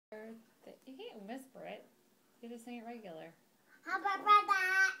whisper it. You just sing it regular. Happy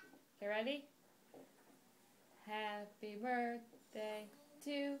birthday. You ready? Happy birthday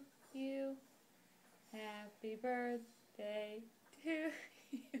to you. Happy birthday to you.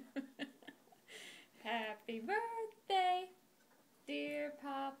 Happy birthday, dear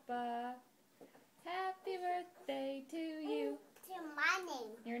Papa. Happy birthday to you. To my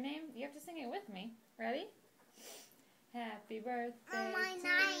name. Your name? You have to sing it with me. Ready? Happy birthday my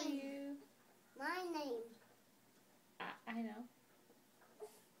to name. you. My name. I know.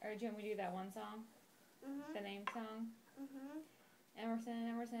 Or do you want me to do that one song? The name song? Emerson,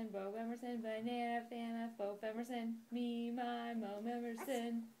 Emerson, Bob Emerson, Banana, Fana, Bob Emerson, me, my, Mom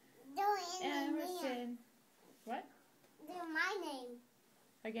Emerson, Do it in the Emerson. What? Do my name.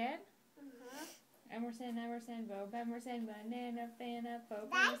 Again? Emerson, Emerson, Bob Emerson, Banana, Fana,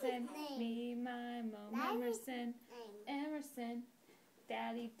 Bob That's his Emerson, name. me, my, Mom That is Emerson, Name. Emerson,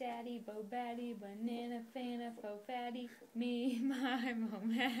 Daddy, Daddy, Bo Batty, Banana, Fana, Fo Fatty, me, my,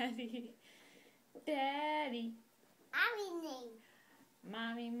 Mom Hattie, Daddy. Abby name.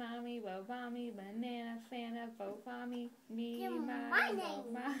 Mommy, mommy, wo mommy, banana, fana, bo mommy, me, Your my, my wo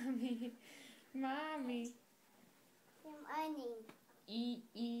name. mommy, mommy, Do my name.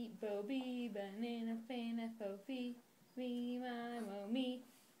 eat, bo bee, banana, fana, fo fee, me, my, mo me,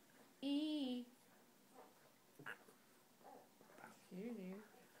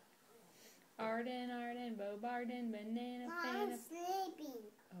 Arden, Arden, bo barden, banana, No, fana. I'm sleeping.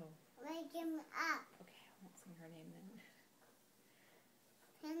 Oh, Wake him up. okay, I won't sing her name then.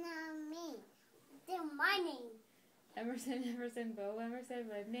 And me. Do my name. Emerson, Emerson, Bo Emerson,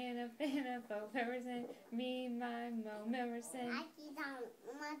 banana, fana, Bo Emerson, me, my, mo Emerson. I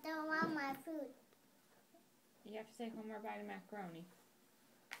don't want my food. You have to take one more bite of macaroni.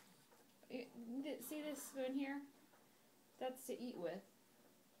 See this spoon here? That's to eat with.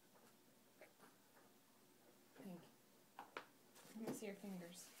 Pink. Let me see your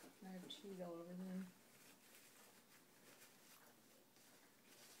fingers. I have cheese all over them.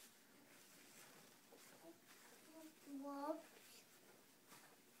 Whoop.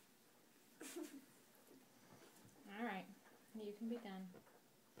 Alright, you can be done.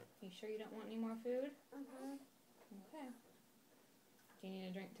 You sure you don't want any more food? Okay. Do you need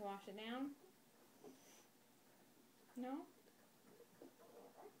a drink to wash it down? No?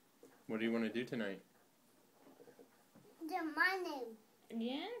 What do you want to do tonight? Do my name.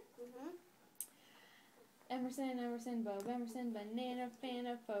 Again? Emerson, Emerson, Bob Emerson, banana,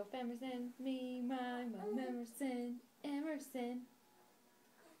 fana, Fo Emerson, me, my, Mom Emerson, Emerson.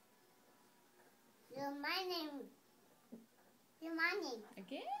 Do my name. Do my name.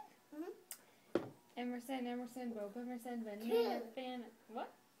 Again? Emerson, Emerson, Bob Emerson, banana, fana.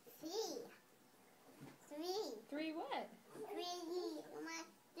 What? 3. 3. 3 what? 3.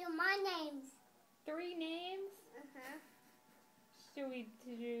 Do my names. 3 names? Should we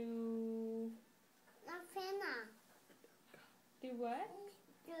do... Not Fana. Do what?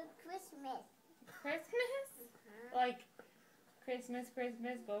 Do Christmas. Christmas? Like Christmas,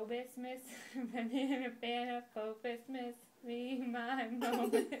 Christmas, Bo-Bismas, banana, fana, Fo-Bismas, me, my,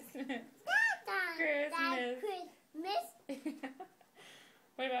 Mo-Bismas. Christmas. Christmas.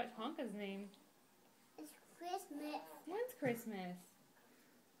 What about Tonka's name? It's Christmas. When's Christmas?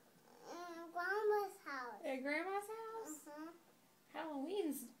 Grandma's house. At Grandma's house?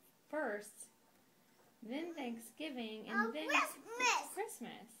 Halloween's first, then Thanksgiving, and then Christmas.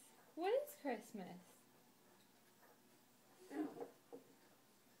 Christmas. What is Christmas?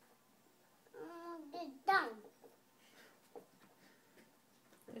 It's done.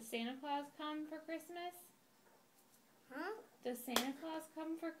 Does Santa Claus come for Christmas? Huh? Does Santa Claus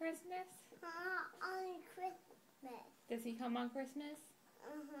come for Christmas? On Christmas. Does he come on Christmas?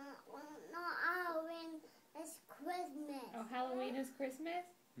 No, Halloween is Christmas. Oh, Halloween is Christmas?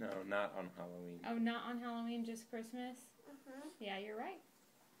 No, not on Halloween. Oh, not on Halloween, just Christmas? Yeah, you're right.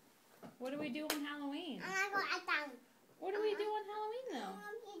 What do we do on Halloween? And I go down. What do we do on Halloween, though?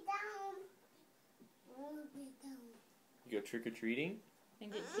 Down. You go trick-or-treating?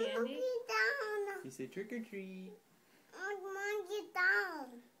 And get candy? Down. You say trick-or-treat. I want you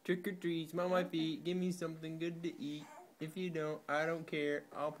down. Trick-or-treat, smell my feet, give me something good to eat. If you don't, I don't care.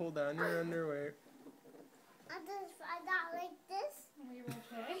 I'll pull down your underwear. I just fall down like this. Are you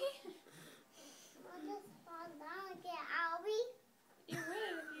okay? I just fall down and get Albie. You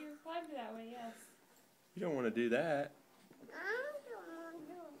would if you climbed that way, yes. You don't want to do that. I don't want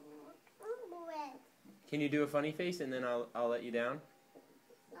to do it. Can you do a funny face and then I'll let you down?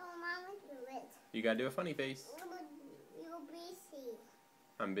 No, Mama, do it. You gotta do a funny face. You're busy.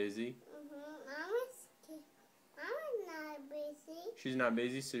 I'm busy. Mama's not busy. She's not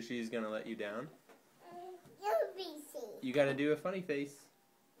busy, so she's gonna let you down. You're busy. You gotta do a funny face.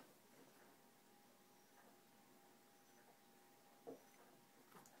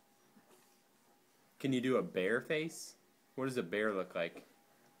 Can you do a bear face? What does a bear look like?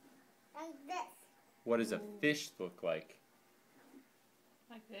 Like this. What does a fish look like?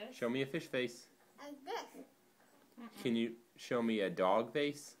 Like this? Show me a fish face. Like this. Can you show me a dog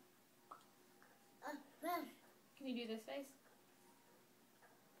face? This. Can you do this face?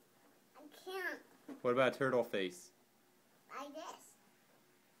 I can't. What about a turtle face? Like this.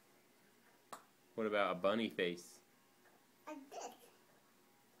 What about a bunny face? Like this.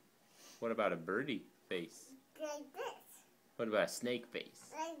 What about a birdie face? Like this. What about a snake face?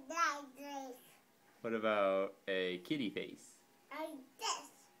 Like this. What about a kitty face? Like this.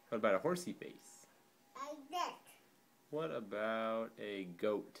 What about a horsey face? Like this. What about a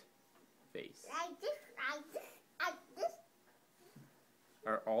goat face? Like this. Like this. Like this.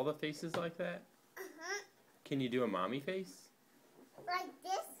 Are all the faces like that? Uh-huh. Can you do a mommy face? Like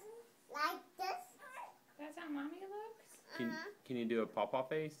this. Like this. That's how mommy looks? Can you do a pawpaw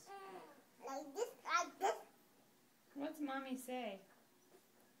face? Like this. Like this. What's mommy say?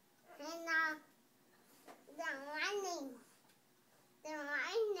 And the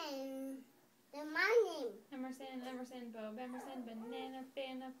my name. Emerson, Emerson, Bob, Emerson, banana,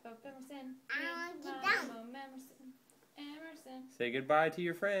 fana, Bob, Emerson. I want to get Mom, down. Emerson, Emerson. Say goodbye to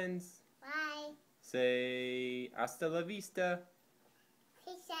your friends. Bye. Say hasta la vista.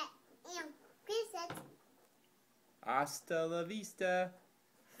 Peace out. And peace out. Hasta la vista.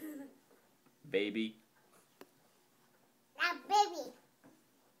 Baby. Now, baby.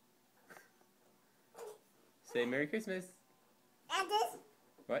 Say Merry Christmas. And this.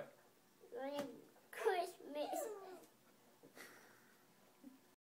 What?